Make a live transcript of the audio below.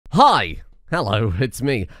Hi! Hello, it's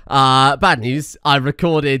me. Bad news. I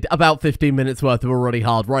recorded about 15 minutes worth of a really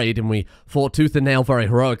hard raid, and we fought tooth and nail very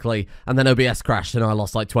heroically, and then OBS crashed, and I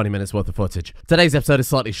lost like 20 minutes worth of footage. Today's episode is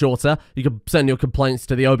slightly shorter. You can send your complaints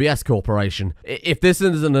to the OBS Corporation. If this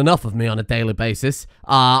isn't enough of me on a daily basis,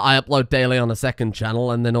 I upload daily on a second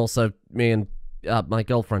channel, and then also me and my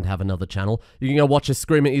girlfriend have another channel. You can go watch us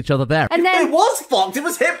scream at each other there. And then it was fucked. It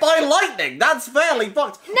was hit by lightning. That's fairly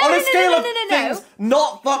fucked. On a scale of things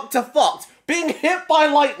not fucked to fucked, being hit by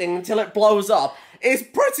lightning until it blows up is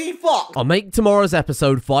pretty fucked. I'll make tomorrow's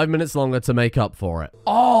episode 5 minutes longer to make up for it.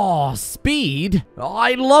 Oh, speed.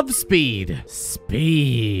 I love speed.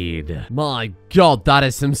 Speed. My god, that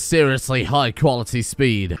is some seriously high quality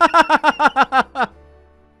speed.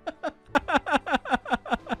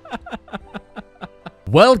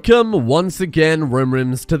 Welcome once again,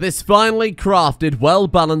 Rimrims, to this finely crafted,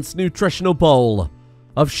 well-balanced nutritional bowl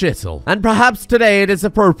of shittle. And perhaps today it is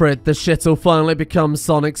appropriate the shittle finally becomes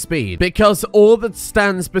Sonic Speed, because all that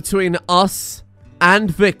stands between us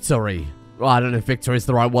and victory, well, I don't know if victory is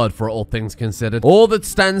the right word for it, all things considered, all that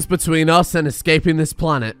stands between us and escaping this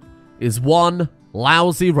planet is one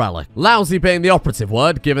lousy relic. Lousy being the operative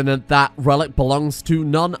word, given that that relic belongs to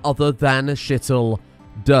none other than shittle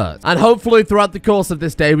dirt. And hopefully throughout the course of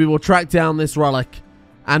this day we will track down this relic,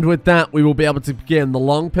 and with that we will be able to begin the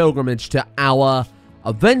long pilgrimage to our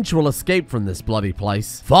eventual escape from this bloody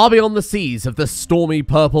place, far beyond the seas of the stormy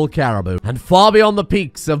purple caribou, and far beyond the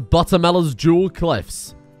peaks of Buttermella's jewel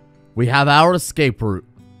cliffs. We have our escape route,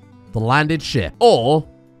 the landed ship, or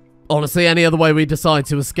honestly any other way we decide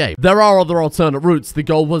to escape. There are other alternate routes. The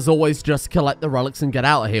goal was always just collect the relics and get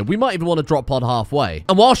out of here. We might even want to drop pod halfway.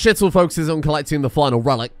 And while Shittle focuses on collecting the final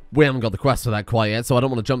relic, we haven't got the quest for that quite yet, so I don't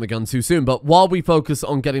want to jump the gun too soon, but while we focus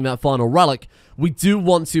on getting that final relic, we do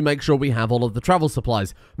want to make sure we have all of the travel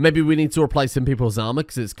supplies. Maybe we need to replace some people's armor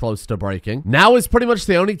because it's close to breaking. Now is pretty much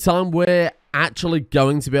the only time we're actually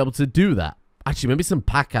going to be able to do that. Actually, maybe some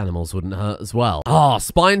pack animals wouldn't hurt as well. Oh,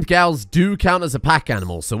 spined gals do count as a pack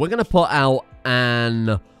animal, so we're going to put out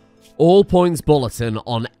an all points bulletin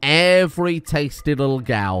on every tasty little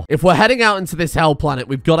gal. If we're heading out into this hell planet,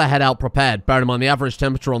 we've got to head out prepared. Bear in mind, the average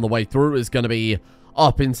temperature on the way through is going to be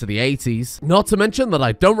up into the 80s. Not to mention that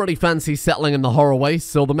I don't really fancy settling in the horror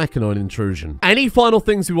wastes or the mechanoid intrusion. Any final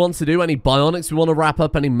things we want to do, any bionics we want to wrap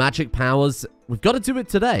up, any magic powers, we've got to do it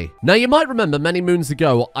today. Now, you might remember many moons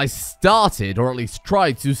ago, I started, or at least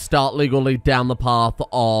tried to start legally down the path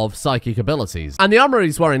of psychic abilities. And the armor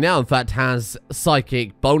he's wearing now, in fact, has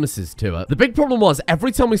psychic bonuses to it. The big problem was,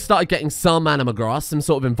 every time we started getting some animagrass, some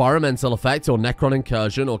sort of environmental effect, or Necron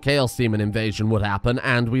incursion, or Chaos Demon invasion would happen,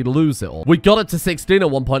 and we'd lose it all. We got it to 16 at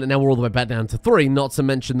one point, and now we're all the way back down to 3, not to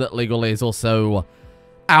mention that legally is also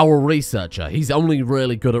our researcher. He's only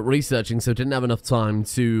really good at researching, so didn't have enough time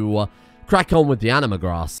to crack on with the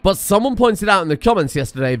animagrass. But someone pointed out in the comments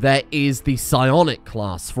yesterday there is the psionic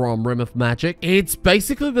class from Rim of Magic. It's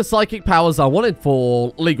basically the psychic powers I wanted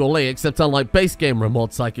for legally, except unlike base game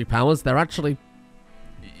Rimworld psychic powers, they're actually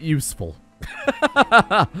useful.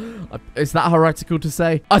 Is that heretical to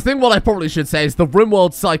say? I think what I probably should say is the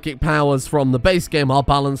Rimworld psychic powers from the base game are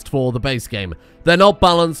balanced for the base game. They're not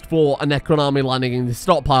balanced for a Necron army landing in the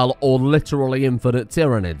stockpile or literally infinite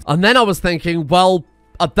Tyranids. And then I was thinking, well,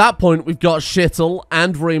 at that point, we've got Shittle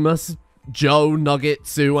and Remus, Joe, Nugget,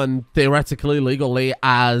 Sue, and theoretically, legally,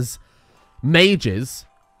 as mages.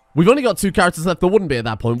 We've only got 2 characters left that wouldn't be at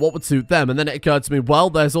that point. What would suit them? And then it occurred to me,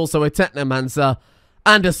 well, there's also a Technomancer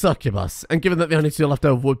and a Succubus. And given that the only 2 left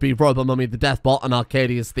over would be Robomummy the Deathbot and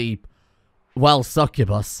Arcadius the, well,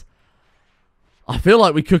 Succubus, I feel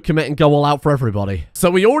like we could commit and go all out for everybody. So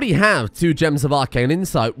we already have 2 gems of Arcane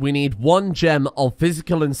Insight. We need 1 gem of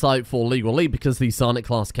Physical Insight for legally because the Sonic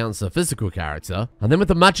class counts as a physical character. And then with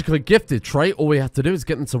the Magically Gifted trait, all we have to do is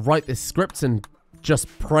get them to write this script and just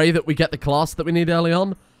pray that we get the class that we need early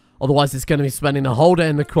on. Otherwise, it's going to be spending a whole day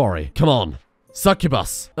in the quarry. Come on.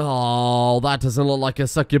 Succubus. Oh, that doesn't look like a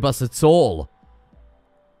Succubus at all.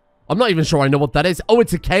 I'm not even sure I know what that is. Oh,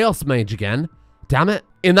 it's a Chaos Mage again. Damn it.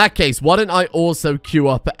 In that case, why don't I also queue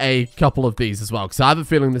up a couple of these as well? Because I have a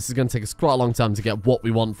feeling this is going to take us quite a long time to get what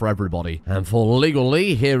we want for everybody. And for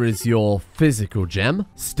legally, here is your physical gem.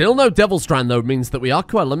 Still no Devil Strand, though, means that we are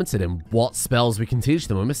quite limited in what spells we can teach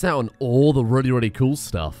them. We miss out on all the really, really cool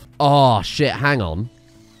stuff. Oh, shit, hang on.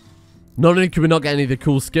 Not only can we not get any of the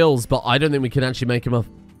cool skills, but I don't think we can actually make him a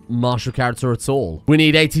martial character at all. We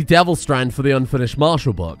need 80 Devil Strand for the unfinished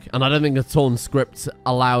martial book. And I don't think a Torn script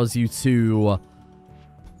allows you to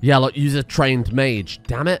yeah, look, use a trained mage.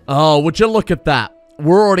 Damn it. Oh, would you look at that?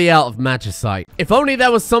 We're already out of Magicite. If only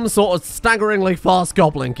there was some sort of staggeringly fast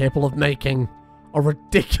goblin capable of making a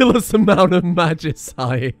ridiculous amount of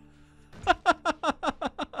magicite.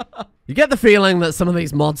 You get the feeling that some of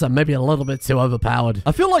these mods are maybe a little bit too overpowered.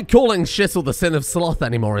 I feel like calling Shittle the sin of sloth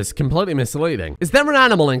anymore is completely misleading. Is there an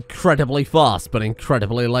animal incredibly fast but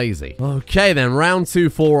incredibly lazy? Okay then, round 2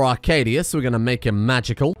 for Arcadius. We're going to make him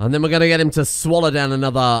magical. And then we're going to get him to swallow down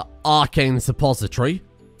another arcane suppository.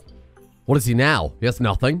 What is he now? He has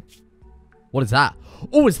nothing. What is that?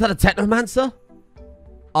 Oh, is that a technomancer?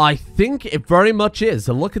 I think it very much is.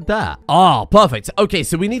 And look at that. Ah, perfect. Okay,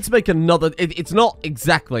 so we need to make another... It's not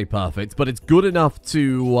exactly perfect, but it's good enough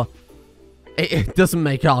to... It doesn't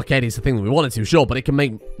make Arcadius the thing that we wanted to, sure, but it can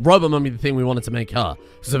make Robo-Mummy the thing we wanted to make her.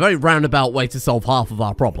 So it's a very roundabout way to solve half of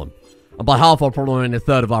our problem. And by half our problem, I mean a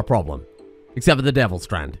third of our problem. Except for the Devil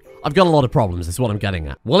Strand. I've got a lot of problems, is what I'm getting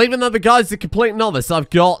at. Well, even though the guy's a complete novice,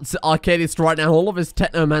 I've got Arcadius to write down all of his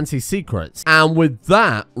technomancy secrets. And with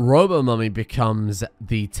that, Robo-Mummy becomes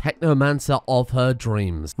the technomancer of her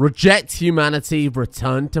dreams. Reject humanity,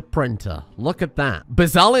 return to printer. Look at that.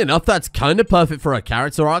 Bizarrely enough, that's kind of perfect for her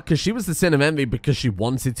character arc, because she was the sin of envy because she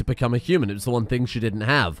wanted to become a human. It was the one thing she didn't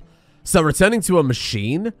have. So returning to a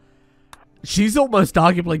machine, she's almost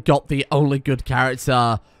arguably got the only good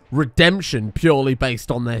character redemption purely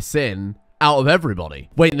based on their sin out of everybody.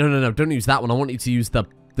 Wait, no, don't use that one. I want you to use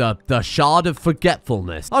the shard of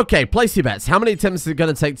forgetfulness. Okay, place your bets. How many attempts is it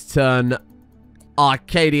going to take to turn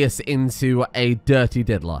Arcadius into a dirty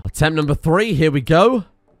diddler? Attempt number 3, here we go.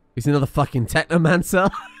 He's another fucking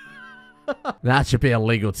technomancer. That should be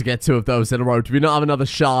illegal to get 2 of those in a row. Do we not have another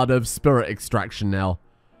shard of spirit extraction now?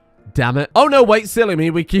 Damn it. Oh no, wait, silly me.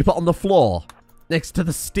 We keep it on the floor next to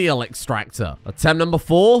the steel extractor. Attempt number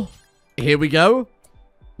 4. Here we go.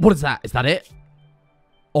 What is that? Is that it?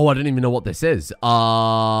 Oh, I don't even know what this is.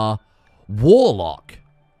 Warlock.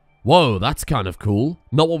 Whoa, that's kind of cool.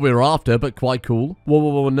 Not what we were after, but quite cool.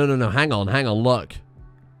 Whoa, no. Hang on, look.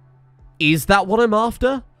 Is that what I'm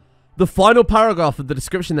after? The final paragraph of the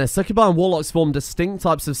description there. Succubi and warlocks form distinct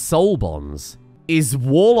types of soul bonds. Is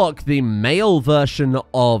Warlock the male version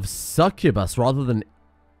of Succubus rather than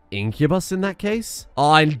Incubus in that case?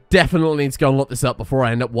 I definitely need to go and look this up before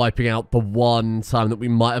I end up wiping out the one time that we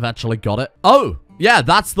might have actually got it. Oh, yeah,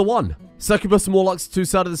 that's the one. Succubus and Warlocks are 2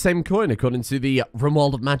 sides of the same coin, according to the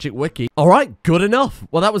Rimworld of Magic wiki. Alright, good enough.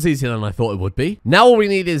 Well, that was easier than I thought it would be. Now all we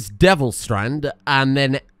need is Devil Strand, and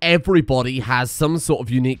then everybody has some sort of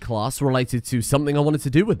unique class related to something I wanted to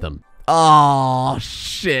do with them. Oh,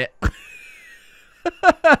 shit.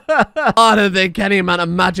 I don't think any amount of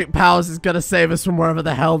magic powers is going to save us from wherever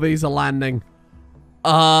the hell these are landing.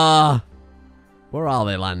 Where are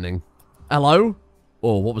they landing? Hello?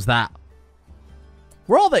 Oh, what was that?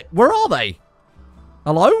 Where are they? Where are they?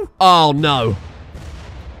 Hello? Oh, no.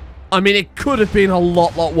 I mean, it could have been a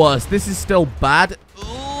lot worse. This is still bad.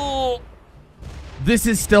 Ooh. This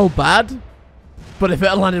is still bad. But if it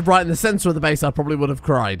had landed right in the center of the base, I probably would have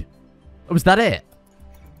cried. Oh, was that it?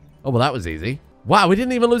 Oh, well, that was easy. Wow, we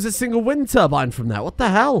didn't even lose a single wind turbine from that. What the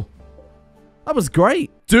hell? That was great.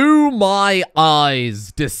 Do my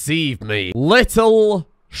eyes deceive me? Little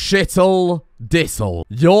shittle dissel.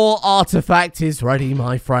 Your artifact is ready,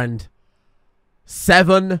 my friend.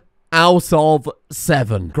 7 out of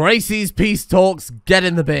 7. Gracie's peace talks, get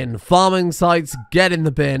in the bin. Farming sites, get in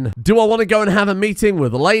the bin. Do I want to go and have a meeting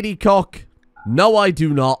with Lady Cock? No, I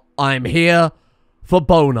do not. I'm here for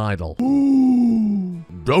Bone Idol.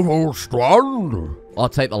 Devil Strand. I'll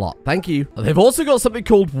take the lot. Thank you. They've also got something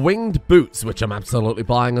called Winged Boots, which I'm absolutely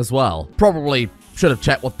buying as well. Probably should have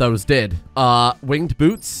checked what those did. Winged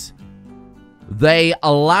Boots. They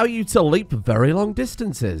allow you to leap very long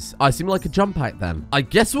distances. I seem like a jump pack then. I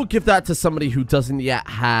guess we'll give that to somebody who doesn't yet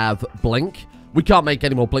have Blink. We can't make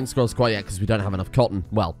any more Blink scrolls quite yet because we don't have enough cotton.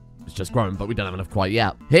 Well, it's just growing, but we don't have enough quite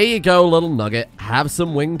yet. Here you go, little nugget. Have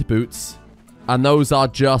some Winged Boots. And those are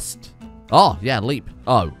just... Oh, yeah, leap.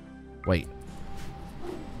 Oh, wait.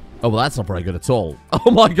 Oh, well, that's not very good at all.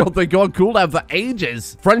 Oh my god, they go on cooldown for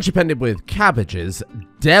ages. Friendship ended with cabbages.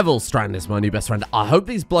 Devil Strand is my new best friend. I hope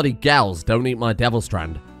these bloody gals don't eat my Devil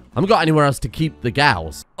Strand. I haven't got anywhere else to keep the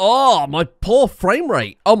gals. Oh, my poor frame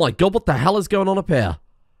rate. Oh my god, what the hell is going on up here?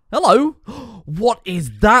 Hello? What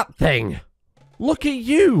is that thing? Look at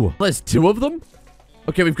you. There's 2 of them.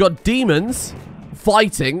 Okay, we've got demons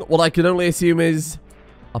fighting what I can only assume is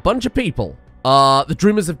a bunch of people. The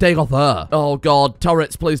Dreamers of Dagoth. Oh god,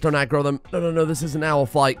 turrets, please don't aggro them. No, this isn't our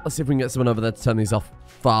fight. Let's see if we can get someone over there to turn these off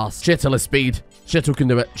fast. Shittle is speed. Shittle can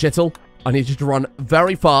do it. Shittle, I need you to run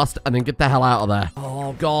very fast and then get the hell out of there.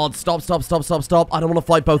 Oh god, stop. I don't want to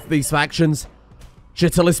fight both of these factions.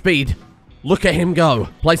 Shittle is speed. Look at him go.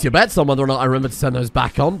 Place your bets on whether or not I remember to turn those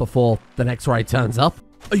back on before the next raid turns up.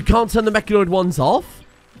 Oh, you can't turn the mechanoid ones off?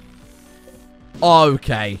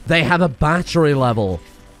 Okay. They have a battery level.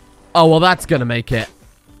 Oh, well, that's gonna make it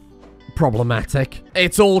problematic.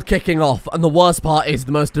 It's all kicking off, and the worst part is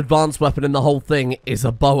the most advanced weapon in the whole thing is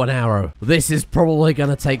a bow and arrow. This is probably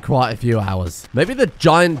gonna take quite a few hours. Maybe the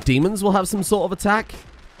giant demons will have some sort of attack?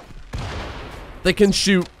 They can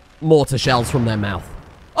shoot mortar shells from their mouth.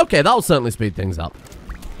 Okay, that'll certainly speed things up.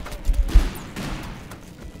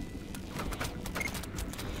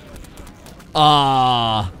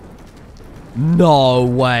 No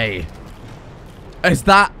way. Is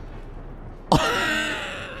that...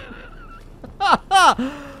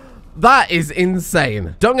 That is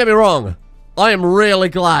insane. Don't get me wrong. I am really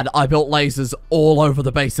glad I built lasers all over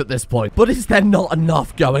the base at this point. But is there not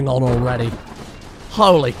enough going on already?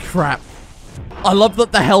 Holy crap. I love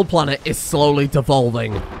that the Hellplanet is slowly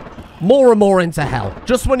devolving more and more into hell.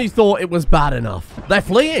 Just when you thought it was bad enough. They're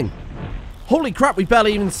fleeing. Holy crap, we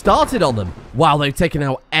barely even started on them. Wow, they've taken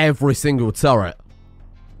out every single turret.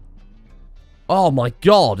 Oh my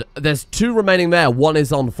god, there's 2 remaining there. 1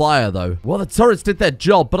 is on fire, though. Well, the turrets did their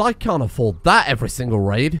job, but I can't afford that every single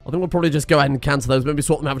raid. I think we'll probably just go ahead and cancel those. Maybe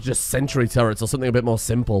swap them out with just sentry turrets or something a bit more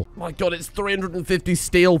simple. My god, it's 350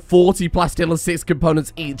 steel, 40 plasteel, and 6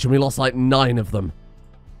 components each, and we lost like 9 of them.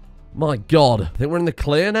 My god. I think we're in the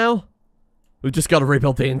clear now? We've just got to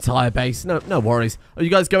rebuild the entire base. No worries. Are you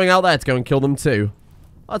guys going out there to go and kill them too?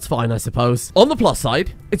 That's fine, I suppose. On the plus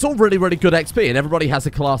side, it's all really, really good XP, and everybody has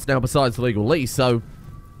a class now besides the Legal Lee, so...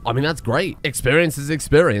 I mean, that's great. Experience is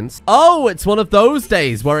experience. Oh, it's one of those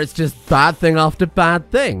days where it's just bad thing after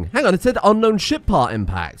bad thing. Hang on, it said unknown ship part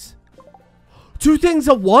impact. 2 things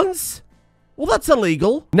at once? Well, that's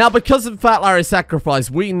illegal. Now, because of Fat Larry's sacrifice,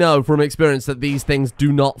 we know from experience that these things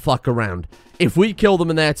do not fuck around. If we kill them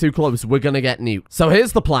and they're too close, we're going to get nuked. So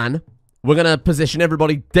here's the plan. We're going to position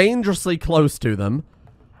everybody dangerously close to them.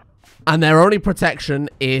 And their only protection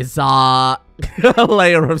is a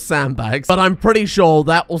layer of sandbags. But I'm pretty sure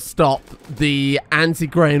that will stop the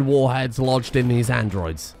anti-grain warheads lodged in these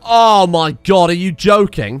androids. Oh my god, are you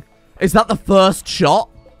joking? Is that the first shot?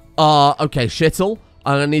 Okay, Shittle.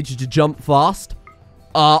 I'm gonna need you to jump fast.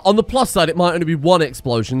 On the plus side, it might only be 1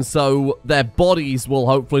 explosion, so their bodies will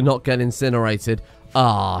hopefully not get incinerated.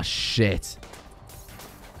 Ah, shit.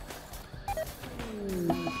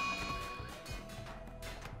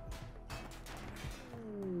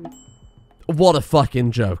 What a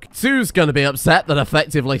fucking joke. Sue's gonna be upset that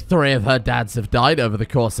effectively 3 of her dads have died over the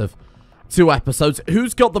course of 2 episodes.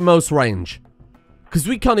 Who's got the most range? Because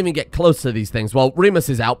we can't even get close to these things. Well, Remus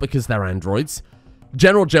is out because they're androids.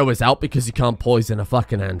 General Joe is out because you can't poison a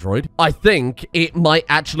fucking android. I think it might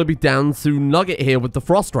actually be down to Nugget here with the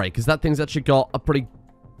Frost Ray, because that thing's actually got a pretty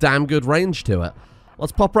damn good range to it.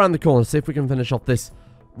 Let's pop around the corner, see if we can finish off this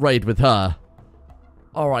raid with her.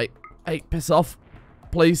 Alright. Hey, piss off.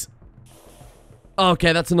 Please.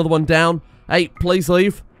 Okay, that's another one down. Hey, please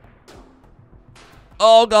leave.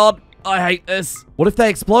 Oh god, I hate this. What if they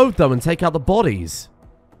explode, though, and take out the bodies?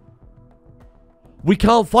 We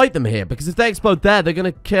can't fight them here, because if they explode there, they're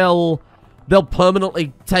gonna kill... They'll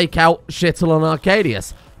permanently take out Shittle and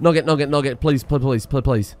Arcadius. Nugget, please.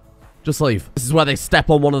 Just leave. This is where they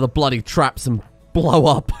step on one of the bloody traps and blow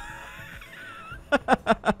up.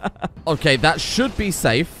 Okay, that should be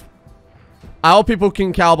safe. Our people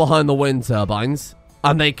can cower behind the wind turbines,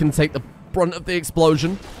 and they can take the brunt of the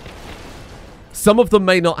explosion. Some of them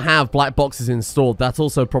may not have black boxes installed. That's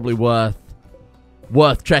also probably worth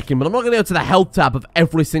checking, but I'm not going to go to the health tab of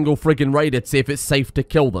every single friggin' raider to see if it's safe to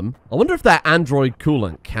kill them. I wonder if their android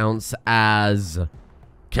coolant counts as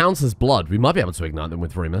blood. We might be able to ignite them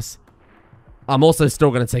with Remus. I'm also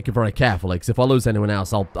still going to take it very carefully, because if I lose anyone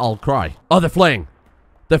else, I'll cry. Oh, they're fleeing.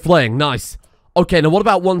 They're fleeing. Nice. Okay, now what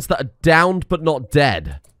about ones that are downed but not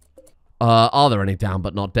dead? Are there any down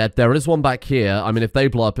but not dead? There is one back here. I mean, if they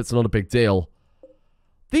blow up, it's not a big deal.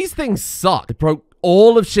 These things suck. It broke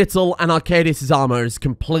all of Shittle, and Arcadius' armor is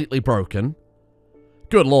completely broken.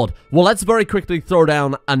 Good lord. Well, let's very quickly throw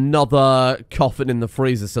down another coffin in the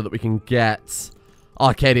freezer so that we can get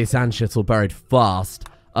Arcadius and Shittle buried fast.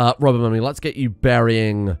 Rubber Mummy, let's get you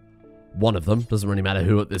burying one of them. Doesn't really matter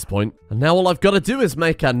who at this point. And now all I've got to do is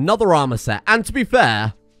make another armor set. And to be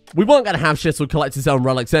fair, we weren't going to have Shittle collect his own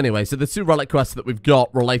relics anyway, so the 2 relic quests that we've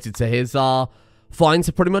got related to his are fine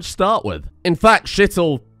to pretty much start with. In fact,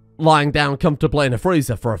 Shittle lying down comfortably in a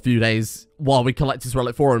freezer for a few days while we collect his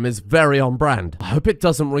relic for him is very on brand. I hope it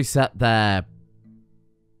doesn't reset their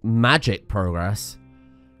magic progress.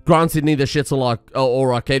 Granted, neither Shittle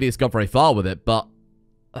or Arcadius got very far with it, but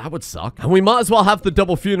that would suck. And we might as well have the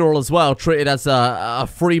double funeral as well, treated as a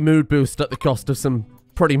free mood boost at the cost of some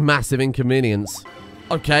pretty massive inconvenience.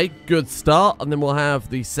 Okay, good start. And then we'll have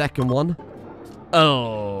the second one.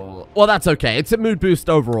 Oh, well, that's okay. It's a mood boost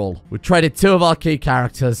overall. We traded 2 of our key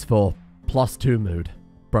characters for +2 mood.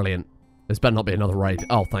 Brilliant. This better not be another raid.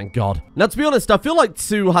 Oh, thank God. Now, to be honest, I feel like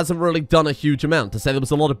 2 hasn't really done a huge amount. To say there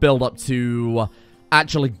was a lot of build-up to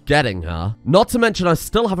actually getting her. Not to mention, I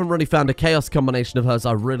still haven't really found a chaos combination of hers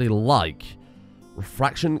I really like.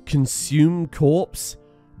 Refraction, consume corpse,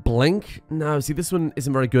 blink. No, see, this one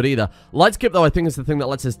isn't very good either. Light skip, though, I think is the thing that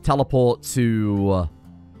lets us teleport to...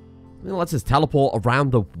 lets us teleport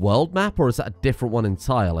around the world map, or is that a different one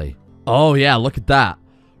entirely? Oh, yeah, look at that.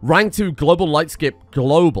 Rank 2 global light skip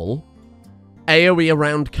global. AoE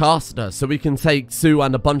around caster, so we can take Sue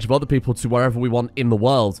and a bunch of other people to wherever we want in the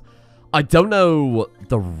world. I don't know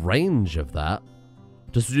the range of that.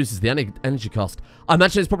 Just reduces the energy cost. I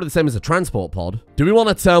imagine it's probably the same as a transport pod. Do we want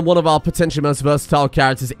to turn one of our potentially most versatile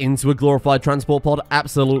characters into a glorified transport pod?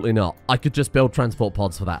 Absolutely not. I could just build transport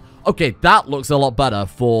pods for that. Okay, that looks a lot better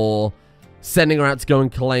for sending her out to go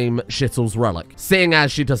and claim Shittle's relic. Seeing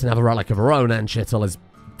as she doesn't have a relic of her own and Shittle is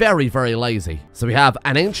very, very lazy. So we have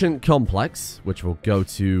an ancient complex, which we'll go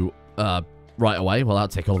to right away. Well, that'll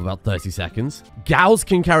take all of about 30 seconds. Gals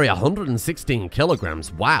can carry 116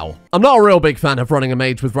 kilograms. Wow. I'm not a real big fan of running a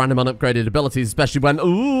mage with random unupgraded abilities, especially when,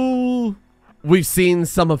 ooh, we've seen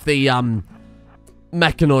some of the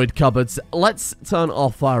mechanoid cupboards. Let's turn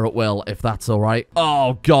off fire at will, if that's all right.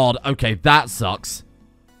 Oh, God. Okay, that sucks.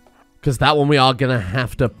 Because that one we are going to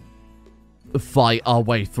have to fight our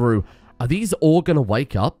way through. Are these all going to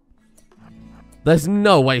wake up? There's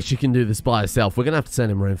no way she can do this by herself. We're going to have to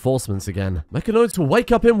send in reinforcements again. Mechanoids will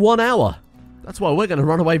wake up in 1 hour. That's why we're going to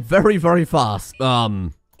run away very, very fast.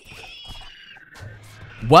 Well,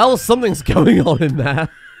 something's going on in there.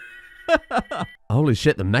 Holy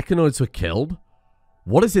shit, the mechanoids were killed?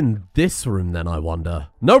 What is in this room then, I wonder?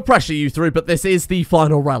 No pressure, you 3, but this is the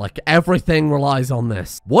final relic. Everything relies on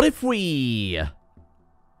this. What if we...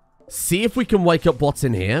 see if we can wake up what's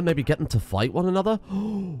in here? Maybe get them to fight one another?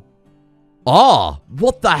 Ah,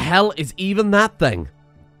 what the hell is even that thing?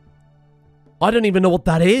 I don't even know what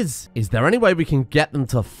that is. Is there any way we can get them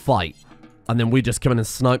to fight? And then we just come in and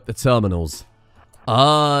snipe the terminals.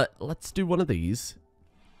 Let's do one of these.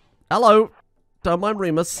 Hello. Don't mind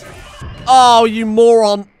Remus. Oh, you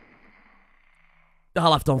moron. I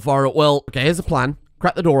left on fire at will. Okay, here's a plan.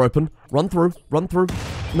 Crack the door open. Run through. Run through.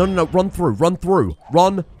 No, no, no. Run through. Run through.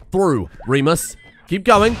 Run through. Remus. Keep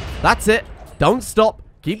going. That's it. Don't stop.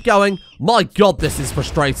 Keep going. My God, this is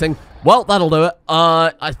frustrating. Well, that'll do it.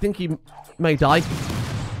 I think he may die.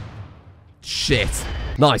 Shit.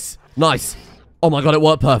 Nice. Nice. Oh my God, it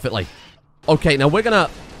worked perfectly. Okay, now we're gonna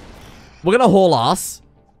haul ass.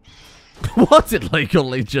 What did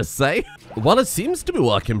Legally just say? Well, it seems to be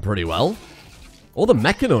working pretty well. All the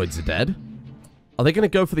mechanoids are dead. Are they gonna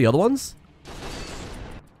go for the other ones?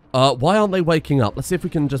 Why aren't they waking up? Let's see if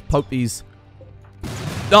we can just poke these.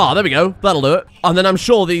 Oh, there we go. That'll do it. And then I'm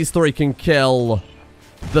sure these 3 can kill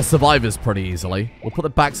the survivors pretty easily. We'll put the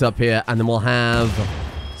backs up here, and then we'll have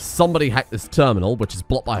somebody hack this terminal, which is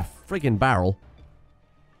blocked by a friggin' barrel.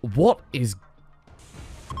 What is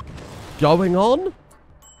going on?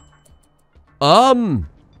 I'm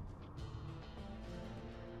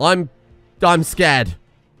scared.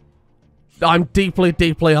 I'm deeply,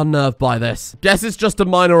 deeply unnerved by this. Guess it's just a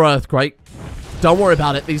minor earthquake. Don't worry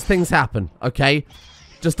about it. These things happen, okay?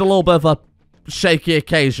 Just a little bit of a shaky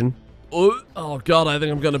occasion. Oh, God, I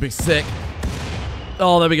think I'm going to be sick.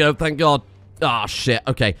 Oh, there we go. Thank God. Oh, shit.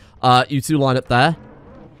 Okay. You 2 line up there.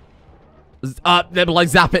 Like,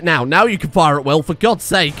 zap it now. Now you can fire at will, for God's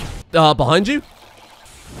sake. Behind you.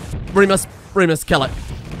 Remus, kill it.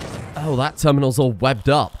 Oh, that terminal's all webbed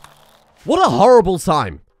up. What a horrible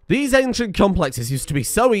time. These ancient complexes used to be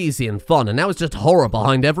so easy and fun, and now it's just horror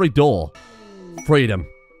behind every door. Freedom.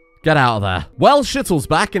 Get out of there. Well, Shittle's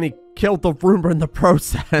back, and he killed the rumor in the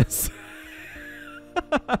process.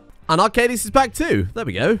 And Arcades is back too. There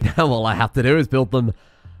we go. Now all I have to do is build them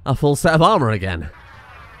a full set of armor again.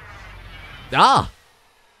 Ah.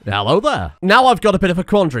 Hello there. Now I've got a bit of a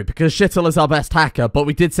quandary, because Shittle is our best hacker, but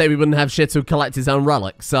we did say we wouldn't have Shittle collect his own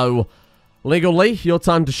relic, so... Legally, your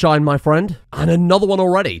time to shine, my friend. And another one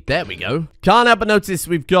already. There we go. Can't help but notice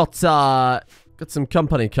we've got some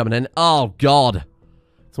company coming in. Oh, God.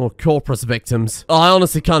 Some more Corpus victims. Oh, I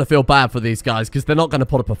honestly kind of feel bad for these guys, because they're not going to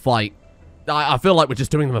put up a fight. I feel like we're just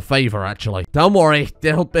doing them a favor, actually. Don't worry.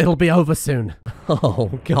 It'll be over soon.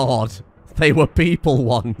 Oh, God. They were people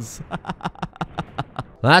once.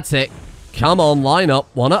 That's it. Come on, line up,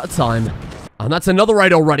 one at a time. And that's another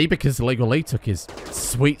raid already, because Legally took his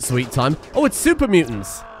sweet, sweet time. Oh, it's super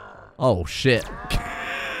mutants. Oh, shit.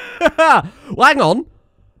 Well, hang on.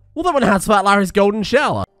 Well, that one has Fat Larry's golden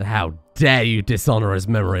shower. How dare you dishonor his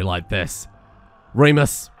memory like this?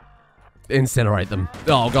 Remus, incinerate them.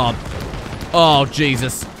 Oh, God. Oh,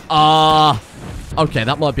 Jesus. Okay,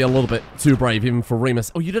 that might be a little bit too brave even for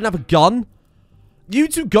Remus. Oh, you didn't have a gun? You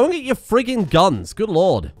two, go and get your friggin' guns. Good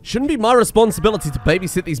lord. Shouldn't be my responsibility to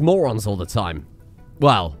babysit these morons all the time.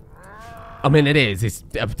 Well, I mean, it is. It's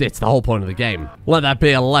the whole point of the game. Let that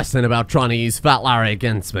be a lesson about trying to use Fat Larry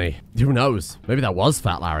against me. Who knows? Maybe that was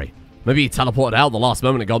Fat Larry. Maybe he teleported out the last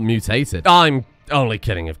moment and got mutated. I'm only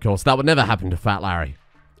kidding, of course. That would never happen to Fat Larry.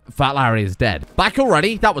 Fat Larry is dead. Back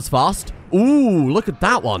already? That was fast. Ooh, look at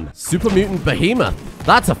that one. Super Mutant Behemoth.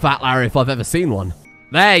 That's a Fat Larry if I've ever seen one.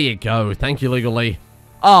 There you go. Thank you, Legal Lee.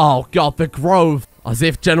 Oh, God, the Grove. As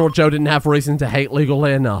if General Joe didn't have reason to hate Legal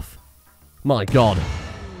Lee enough. My God.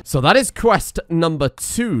 So that is quest number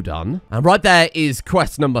 2 done. And right there is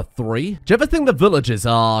quest number 3. Do you ever think the villages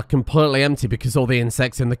are completely empty because all the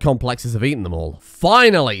insects in the complexes have eaten them all?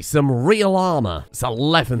 Finally, some real armor. It's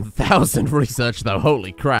 11,000 research though,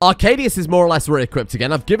 holy crap. Arcadius is more or less re-equipped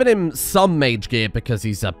again. I've given him some mage gear because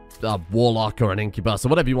he's a warlock or an incubus or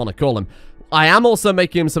whatever you want to call him. I am also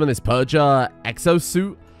making him some of this Purger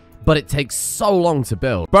exosuit, but it takes so long to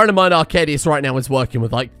build. Bearing in mind, Arcadius right now is working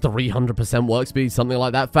with like 300% work speed, something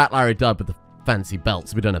like that. Fat Larry died with the fancy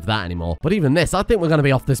belts. We don't have that anymore. But even this, I think we're going to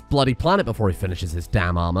be off this bloody planet before he finishes his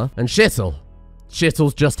damn armor. And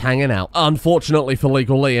Shittle's just hanging out. Unfortunately for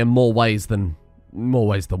Legal Lee in more ways than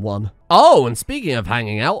one. Oh, and speaking of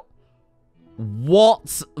hanging out,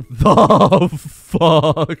 what the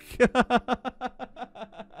fuck?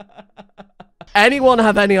 Anyone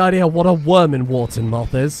have any idea what a Worm-in-Wharton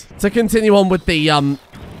moth is? To continue on with the,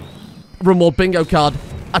 Rimworld bingo card,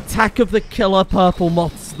 Attack of the Killer Purple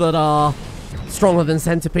Moths that are stronger than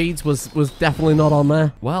centipedes was definitely not on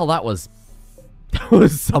there. Well, that was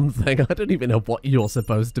something. I don't even know what you're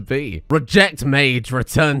supposed to be. Reject Mage,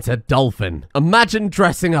 return to Dolphin. Imagine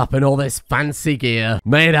dressing up in all this fancy gear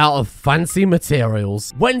made out of fancy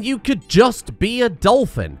materials when you could just be a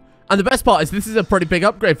dolphin. And the best part is this is a pretty big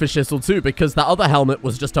upgrade for Shittle too, because that other helmet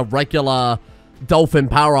was just a regular Dolphin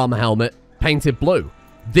Power Armor helmet painted blue.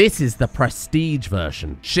 This is the prestige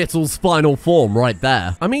version. Shittle's final form right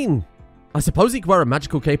there. I mean, I suppose he could wear a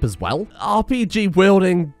magical cape as well. RPG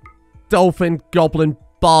wielding Dolphin Goblin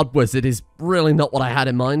Bard Wizard is really not what I had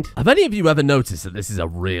in mind. Have any of you ever noticed that this is a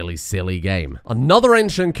really silly game? Another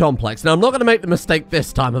ancient complex. Now, I'm not going to make the mistake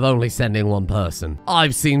this time of only sending one person.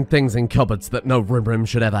 I've seen things in cupboards that no Rim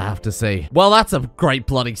should ever have to see. Well, that's a great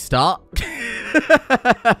bloody start.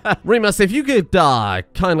 Remus, if you could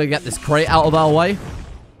kindly get this crate out of our way.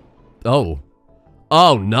 Oh.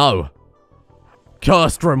 Oh, no.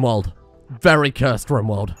 Cursed Rimworld. Very cursed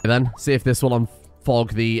Rimworld. Then, see if this will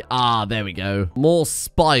unfog the... there we go. More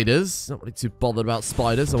spiders. Not really too bothered about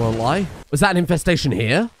spiders, I won't lie. Was that an infestation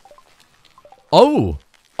here? Oh.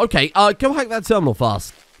 Okay, go hack that terminal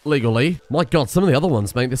fast. Legally. My God, some of the other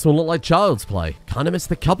ones make this one look like child's play. Kind of miss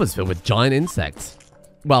the cupboards filled with giant insects.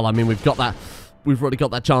 Well, I mean, we've got that... We've already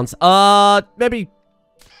got that chance. Maybe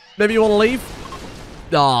you want to leave?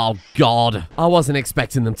 Oh, God. I wasn't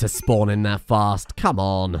expecting them to spawn in there fast. Come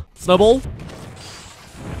on. Snowball?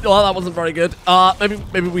 Oh, that wasn't very good.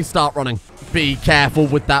 Maybe we start running. Be careful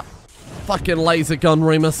with that fucking laser gun,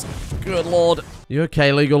 Remus. Good lord. You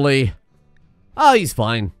okay, Legal Lee? Oh, he's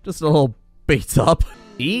fine. Just a little beat up.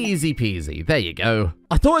 Easy peasy. There you go.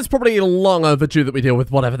 I thought it's probably long overdue that we deal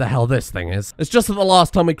with whatever the hell this thing is. It's just that the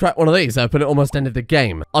last time we cracked one of these open, it almost ended the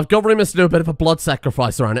game. I've got Remus to do a bit of a blood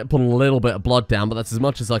sacrifice around it, put a little bit of blood down, but that's as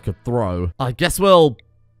much as I could throw. I guess we'll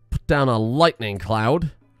put down a lightning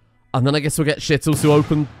cloud. And then I guess we'll get Shittles to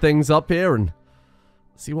open things up here and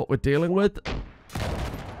see what we're dealing with.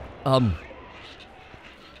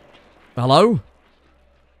 Hello?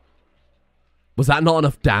 Was that not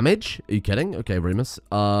enough damage? Are you kidding? Okay, Remus.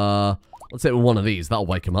 Let's hit with one of these. That'll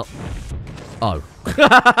wake him up. Oh.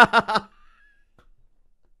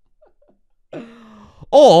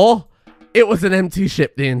 Or, it was an empty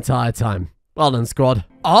ship the entire time. Well done, squad.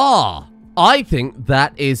 I think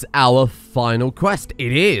that is our final quest.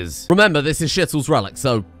 It is. Remember, this is Shittle's Relic,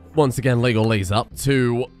 so once again, Legal Lee's up.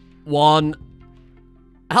 2, 1.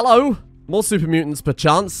 Hello? More super mutants,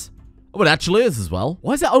 perchance. Oh, it actually is as well.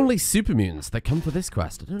 Why is it only super mutants that come for this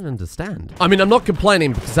quest? I don't understand. I mean, I'm not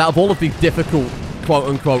complaining because out of all of the difficult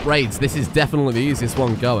quote-unquote raids, this is definitely the easiest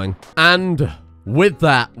one going. And with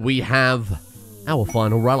that, we have our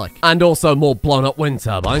final relic. And also more blown-up wind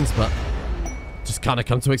turbines, but just kind of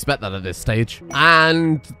come to expect that at this stage.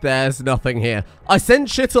 And there's nothing here. I sent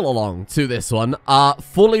Shittle along to this one,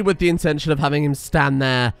 fully with the intention of having him stand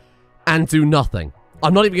there and do nothing.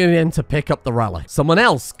 I'm not even going to pick up the relic. Someone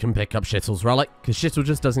else can pick up Shittle's relic, because Shittle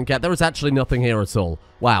just doesn't get... There is actually nothing here at all.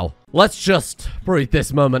 Wow. Let's just breathe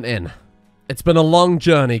this moment in. It's been a long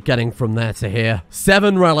journey getting from there to here.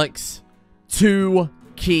 7 relics, 2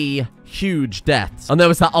 key huge deaths. And there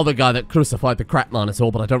was that other guy that crucified the crap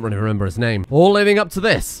minotaur, but I don't really remember his name. All leading up to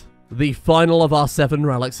this, the final of our 7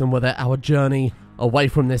 relics, and with it, our journey away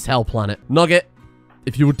from this hell planet. Nugget,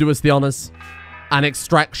 if you would do us the honors and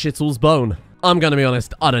extract Shittle's bone. I'm gonna be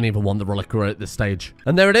honest, I don't even want the reliquary at this stage.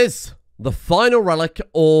 And there it is. The final relic,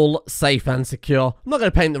 all safe and secure. I'm not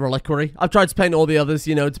gonna paint the reliquary. I've tried to paint all the others,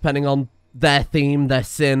 you know, depending on their theme, their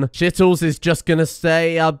sin. Shittle's is just gonna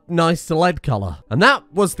stay a nice lead color. And that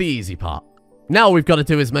was the easy part. Now all we've got to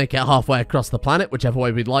do is make it halfway across the planet, whichever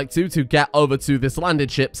way we'd like to get over to this landed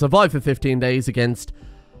ship, survive for 15 days against,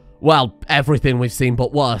 well, everything we've seen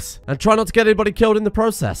but worse. And try not to get anybody killed in the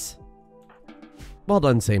process. Well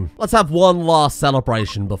done, team. Let's have one last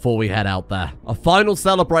celebration before we head out there. A final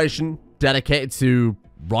celebration dedicated to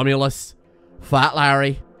Romulus, Fat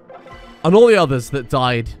Larry, and all the others that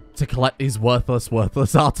died to collect these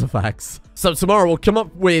worthless artifacts. So tomorrow we'll come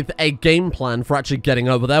up with a game plan for actually getting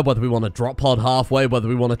over there, whether we want to drop pod halfway, whether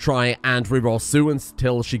we want to try and reroll Sue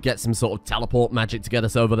until she gets some sort of teleport magic to get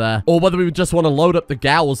us over there, or whether we just want to load up the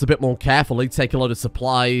gals a bit more carefully, take a load of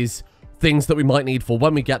supplies, things that we might need for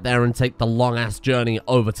when we get there, and take the long-ass journey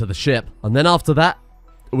over to the ship. And then after that,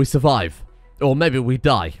 we survive. Or maybe we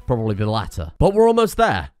die, probably the latter. But we're almost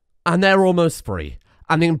there, and they're almost free.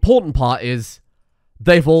 And the important part is,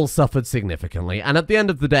 they've all suffered significantly, and at the end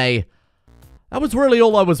of the day, that was really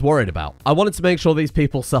all I was worried about. I wanted to make sure these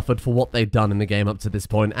people suffered for what they'd done in the game up to this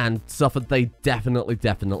point, and suffered they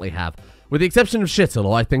definitely have. With the exception of Shittle,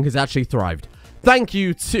 who I think has actually thrived. Thank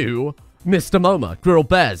you to Mr. Moma, Grilled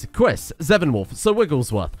Bears, Chris, Zevenwolf, Sir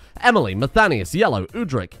Wigglesworth, Emily, Mathanius, Yellow,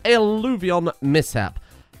 Udric, Alluvion Mishap,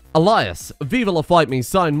 Elias, Viva La Fight Me,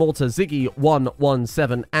 Sign Mortar,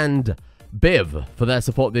 Ziggy117, and Biv for their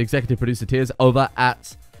support of the executive producer tiers over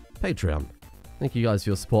at Patreon. Thank you guys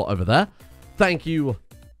for your support over there. Thank you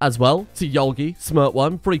as well to Yolgi,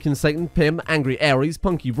 Smirtworm, Freakin' Satan, Pim, Angry Aries,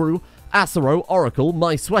 Punky Roo, Acero, Oracle,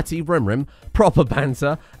 My Sweaty Rimrim, Proper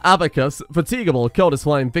Banter, Abacus, Fatigable, Coldest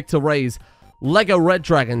Flame, Victor Rays, Lego Red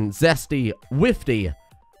Dragon, Zesty, Wifty,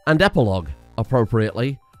 and Epilogue,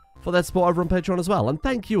 appropriately, for their support over on Patreon as well. And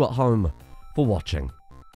thank you at home for watching.